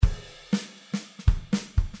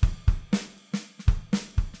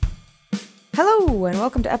Hello, and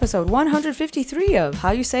welcome to episode 153 of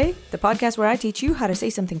How You Say, the podcast where I teach you how to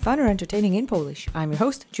say something fun or entertaining in Polish. I'm your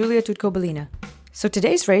host, Julia Tutko-Belina. So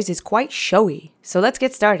today's phrase is quite showy, so let's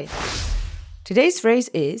get started. Today's phrase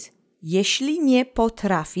is Jeśli nie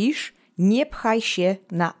potrafisz, nie pchaj się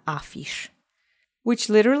na afisz, which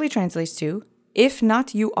literally translates to, if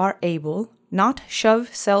not you are able, not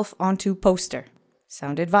shove self onto poster.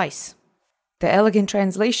 Sound advice. The elegant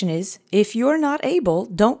translation is, if you're not able,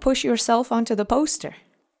 don't push yourself onto the poster.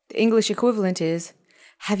 The English equivalent is,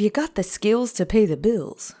 have you got the skills to pay the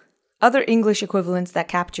bills? Other English equivalents that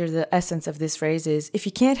capture the essence of this phrase is, if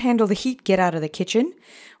you can't handle the heat, get out of the kitchen.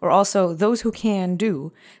 Or also, those who can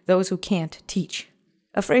do, those who can't teach.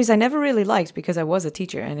 A phrase I never really liked because I was a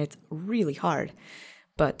teacher and it's really hard.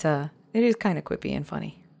 But it is kind of quippy and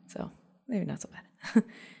funny, so maybe not so bad.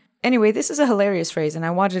 Anyway, this is a hilarious phrase, and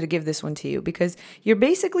I wanted to give this one to you because you're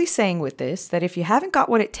basically saying with this that if you haven't got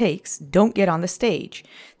what it takes, don't get on the stage.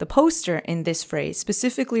 The poster in this phrase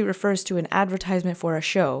specifically refers to an advertisement for a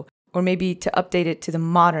show, or maybe to update it to the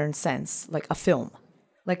modern sense, like a film.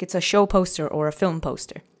 Like it's a show poster or a film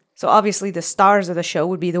poster. So obviously the stars of the show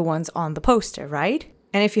would be the ones on the poster, right?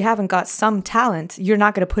 And if you haven't got some talent, you're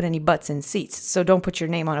not going to put any butts in seats. So don't put your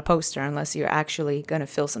name on a poster unless you're actually going to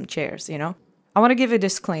fill some chairs, you know? I want to give a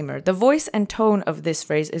disclaimer. The voice and tone of this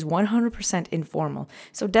phrase is 100% informal,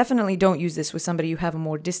 so definitely don't use this with somebody you have a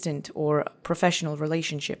more distant or professional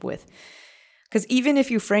relationship with. Because even if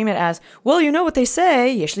you frame it as, well, you know what they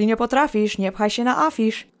say, jeśli nie potrafisz, nie pchaj się na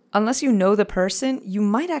afisz, unless you know the person, you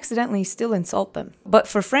might accidentally still insult them. But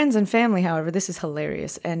for friends and family, however, this is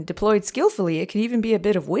hilarious, and deployed skillfully, it can even be a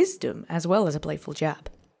bit of wisdom as well as a playful jab.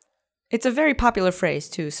 It's a very popular phrase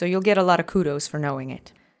too, so you'll get a lot of kudos for knowing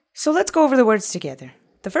it. So let's go over the words together.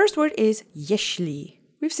 The first word is jeśli.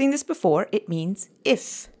 We've seen this before. It means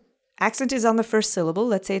if. Accent is on the first syllable.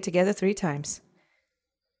 Let's say it together 3 times.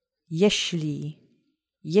 Jeśli,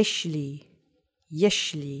 jeśli,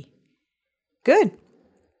 jeśli. Good.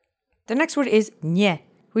 The next word is nie.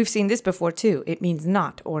 We've seen this before too. It means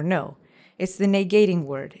not or no. It's the negating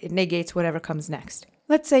word. It negates whatever comes next.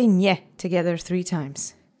 Let's say nie together 3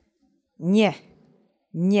 times. Nie,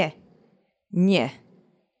 nie, nie.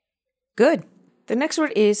 Good. The next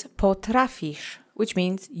word is potrafisz, which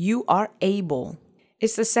means you are able.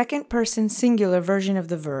 It's the second person singular version of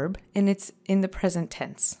the verb, and it's in the present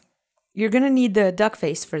tense. You're going to need the duck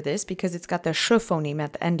face for this because it's got the sh phoneme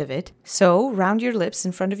at the end of it. So round your lips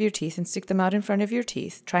in front of your teeth and stick them out in front of your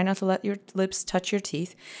teeth. Try not to let your lips touch your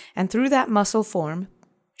teeth. And through that muscle form,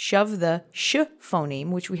 shove the sh phoneme,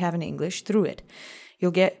 which we have in English, through it.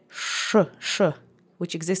 You'll get sh,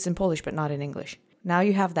 which exists in Polish but not in English. Now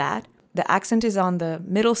you have that. The accent is on the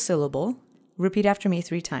middle syllable. Repeat after me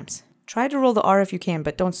 3 times. Try to roll the R if you can,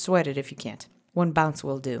 but don't sweat it if you can't. 1 bounce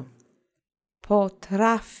will do.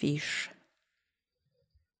 Potrafisz.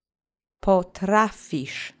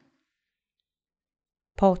 Potrafisz.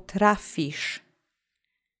 Potrafisz.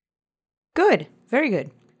 Good. Very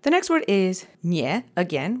good. The next word is nie.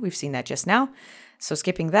 Again, we've seen that just now. So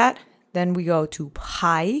skipping that, then we go to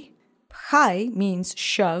pchaj. Pchaj means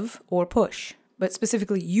shove or push. But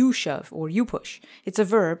specifically you shove or you push. It's a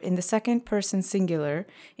verb in the second person singular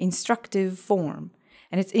instructive form.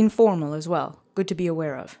 And it's informal as well. Good to be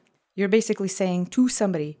aware of. You're basically saying to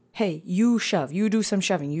somebody, hey, you shove, you do some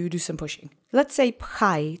shoving, you do some pushing. Let's say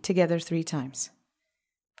pchaj together 3 times.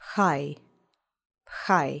 Pchaj,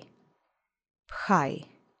 pchaj, pchaj.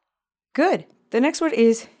 Good. The next word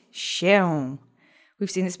is się. We've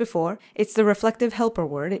seen this before. It's the reflective helper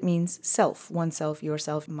word. It means self, oneself,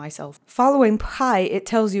 yourself, myself. Following pchaj, it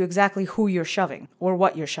tells you exactly who you're shoving or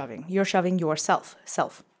what you're shoving. You're shoving yourself,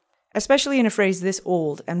 self. Especially in a phrase this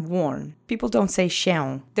old and worn, people don't say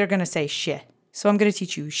się. They're going to say się. So I'm going to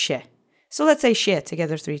teach you się. So let's say się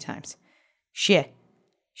together 3 times. Się,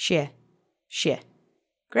 się, się.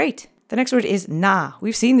 Great. The next word is na.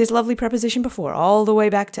 We've seen this lovely preposition before, all the way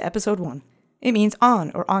back to episode 1. It means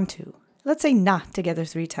on or onto. Let's say na together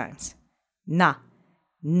 3 times. Na,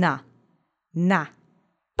 na, na.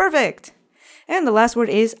 Perfect! And the last word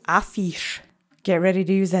is afisz. Get ready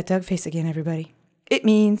to use that duck face again, everybody. It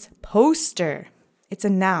means poster. It's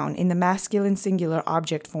a noun in the masculine singular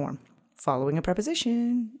object form. Following a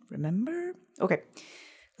preposition. Remember? Okay.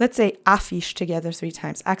 Let's say afisz together 3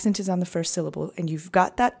 times. Accent is on the first syllable, and you've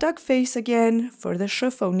got that duck face again for the sh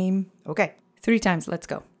phoneme. Okay. 3 times. Let's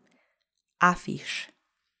go. Afisz.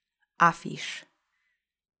 Afisz.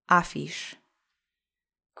 Afisz.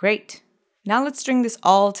 Great. Now let's string this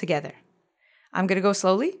all together. I'm going to go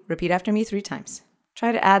slowly. Repeat after me 3 times.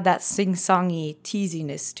 Try to add that sing-songy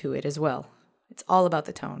teasiness to it as well. It's all about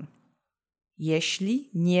the tone. Jeśli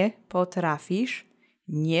nie potrafisz,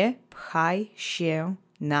 nie pchaj się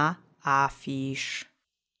na afisz.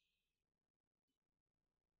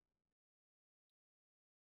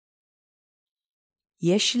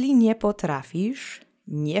 Jeśli nie potrafisz,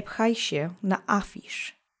 nie pchaj się na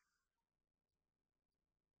afisz.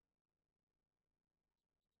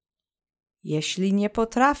 Jeśli nie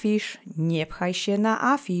potrafisz, nie pchaj się na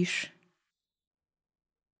afisz.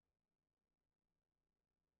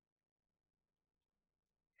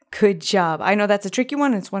 Good job. I know that's a tricky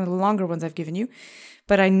one. It's one of the longer ones I've given you,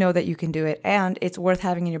 but I know that you can do it, and it's worth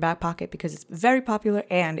having in your back pocket because it's very popular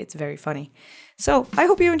and it's very funny. So I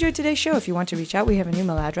hope you enjoyed today's show. If you want to reach out, we have an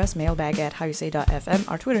email address, mailbag@howyousay.fm.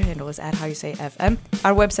 Our Twitter handle is @howyousayfm.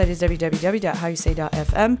 Our website is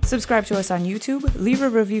www.howyousay.fm. Subscribe to us on YouTube. Leave a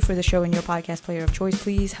review for the show in your podcast player of choice,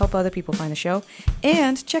 please. Help other people find the show.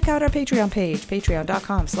 And check out our Patreon page,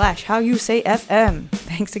 patreon.com/howyousayfm.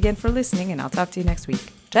 Thanks again for listening, and I'll talk to you next week.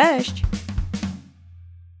 Cześć!